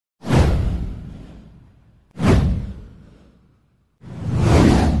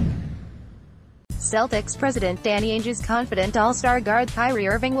Celtics president Danny Ainge is confident All-Star guard Kyrie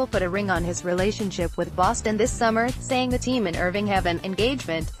Irving will put a ring on his relationship with Boston this summer, saying the team and Irving have an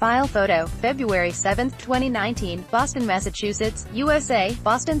engagement file photo. February 7, 2019, Boston, Massachusetts, USA.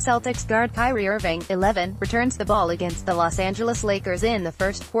 Boston Celtics guard Kyrie Irving, 11, returns the ball against the Los Angeles Lakers in the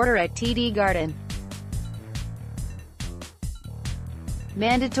first quarter at TD Garden.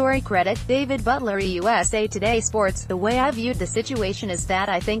 Mandatory credit, David Butler USA Today Sports. The way I viewed the situation is that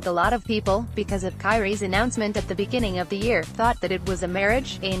I think a lot of people, because of Kyrie's announcement at the beginning of the year, thought that it was a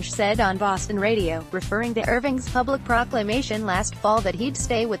marriage, Ainge said on Boston radio, referring to Irving's public proclamation last fall that he'd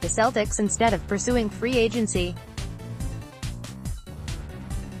stay with the Celtics instead of pursuing free agency.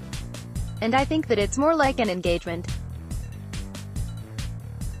 And I think that it's more like an engagement.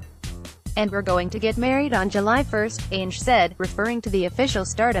 And we're going to get married on July 1st, Ainge said, referring to the official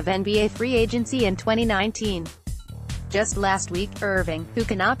start of NBA free agency in 2019. Just last week, Irving, who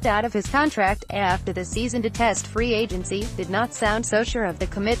can opt out of his contract after the season to test free agency, did not sound so sure of the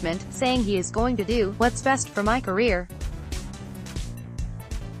commitment, saying he is going to do what's best for my career.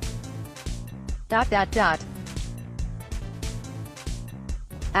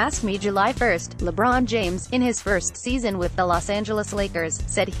 Ask me July 1st. LeBron James, in his first season with the Los Angeles Lakers,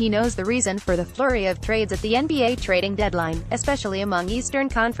 said he knows the reason for the flurry of trades at the NBA trading deadline, especially among Eastern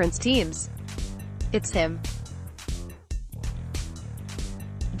Conference teams. It's him.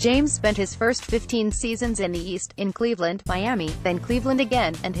 James spent his first 15 seasons in the East, in Cleveland, Miami, then Cleveland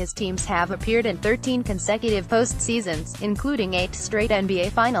again, and his teams have appeared in 13 consecutive postseasons, including 8 straight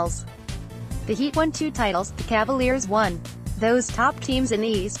NBA Finals. The Heat won 2 titles, the Cavaliers won. Those top teams in the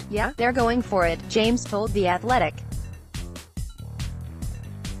East, yeah, they're going for it, James told The Athletic.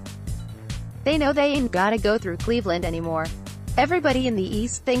 They know they ain't gotta go through Cleveland anymore. Everybody in the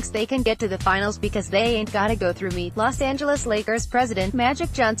East thinks they can get to the finals because they ain't gotta go through me. Los Angeles Lakers president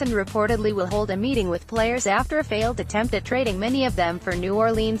Magic Johnson reportedly will hold a meeting with players after a failed attempt at trading many of them for New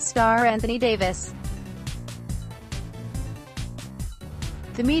Orleans star Anthony Davis.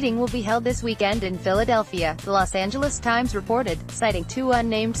 The meeting will be held this weekend in Philadelphia, the Los Angeles Times reported, citing 2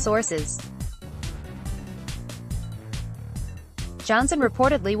 unnamed sources. Johnson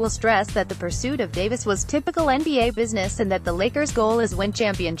reportedly will stress that the pursuit of Davis was typical NBA business and that the Lakers' goal is win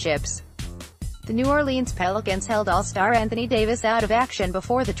championships. The New Orleans Pelicans held All-Star Anthony Davis out of action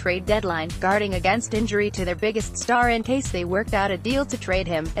before the trade deadline, guarding against injury to their biggest star in case they worked out a deal to trade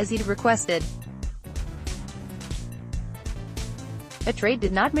him, as he'd requested. A trade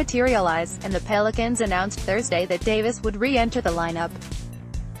did not materialize, and the Pelicans announced Thursday that Davis would re-enter the lineup.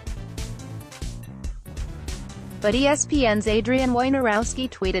 But ESPN's Adrian Wojnarowski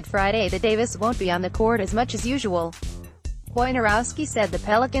tweeted Friday that Davis won't be on the court as much as usual. Wojnarowski said the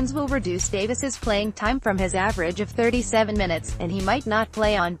Pelicans will reduce Davis's playing time from his average of 37 minutes, and he might not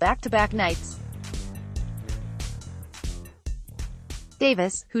play on back-to-back nights.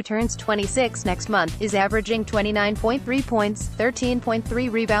 Davis, who turns 26 next month, is averaging 29.3 points,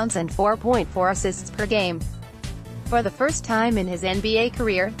 13.3 rebounds and 4.4 assists per game. For the first time in his NBA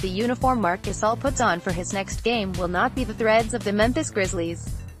career, the uniform Marc Gasol puts on for his next game will not be the Threads of the Memphis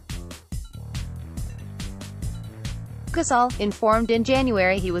Grizzlies. Gasol, informed in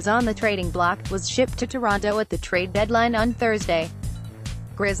January he was on the trading block, was shipped to Toronto at the trade deadline on Thursday.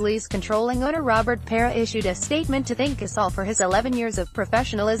 Grizzlies controlling owner Robert Pera issued a statement to thank Gasol for his 11 years of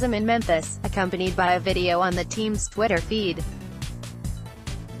professionalism in Memphis, accompanied by a video on the team's Twitter feed.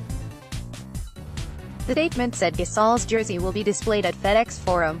 The statement said Gasol's jersey will be displayed at FedEx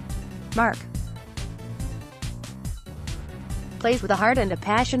Forum. Marc plays with a heart and a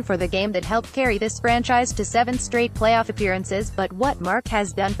passion for the game that helped carry this franchise to 7 straight playoff appearances, but what Marc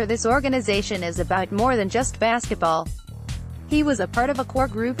has done for this organization is about more than just basketball. He was a part of a core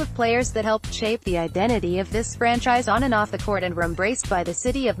group of players that helped shape the identity of this franchise on and off the court and were embraced by the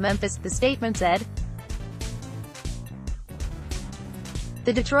city of Memphis, the statement said.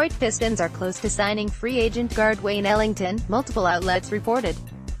 The Detroit Pistons are close to signing free agent guard Wayne Ellington, multiple outlets reported.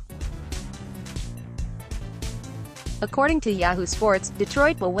 According to Yahoo Sports,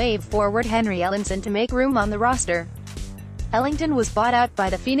 Detroit will waive forward Henry Ellenson to make room on the roster. Ellington was bought out by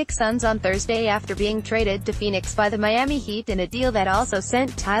the Phoenix Suns on Thursday after being traded to Phoenix by the Miami Heat in a deal that also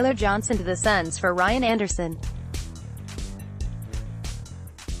sent Tyler Johnson to the Suns for Ryan Anderson.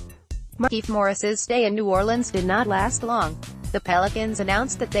 Markieff Morris's stay in New Orleans did not last long. The Pelicans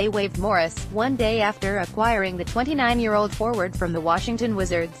announced that they waived Morris, one day after acquiring the 29-year-old forward from the Washington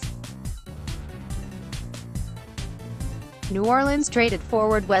Wizards. New Orleans traded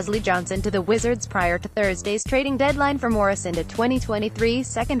forward Wesley Johnson to the Wizards prior to Thursday's trading deadline for Morris and a 2023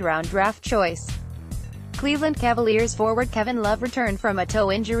 second-round draft choice. Cleveland Cavaliers forward Kevin Love returned from a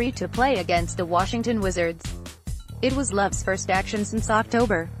toe injury to play against the Washington Wizards. It was Love's first action since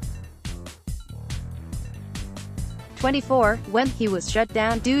October 24, when he was shut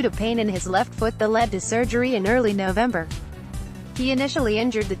down due to pain in his left foot that led to surgery in early November. He initially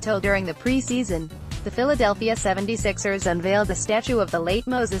injured the toe during the preseason. The Philadelphia 76ers unveiled a statue of the late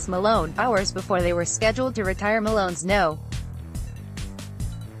Moses Malone hours before they were scheduled to retire Malone's No.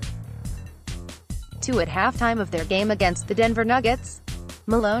 2 at halftime of their game against the Denver Nuggets.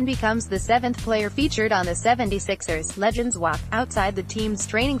 Malone becomes the 7th player featured on the 76ers Legends Walk, outside the team's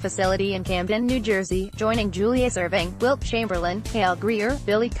training facility in Camden, New Jersey, joining Julius Irving, Wilt Chamberlain, Cale Greer,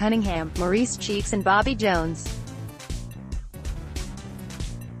 Billy Cunningham, Maurice Cheeks and Bobby Jones.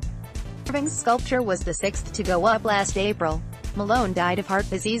 Irving's sculpture was the 6th to go up last April. Malone died of heart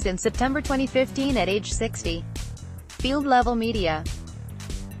disease in September 2015 at age 60. Field Level Media.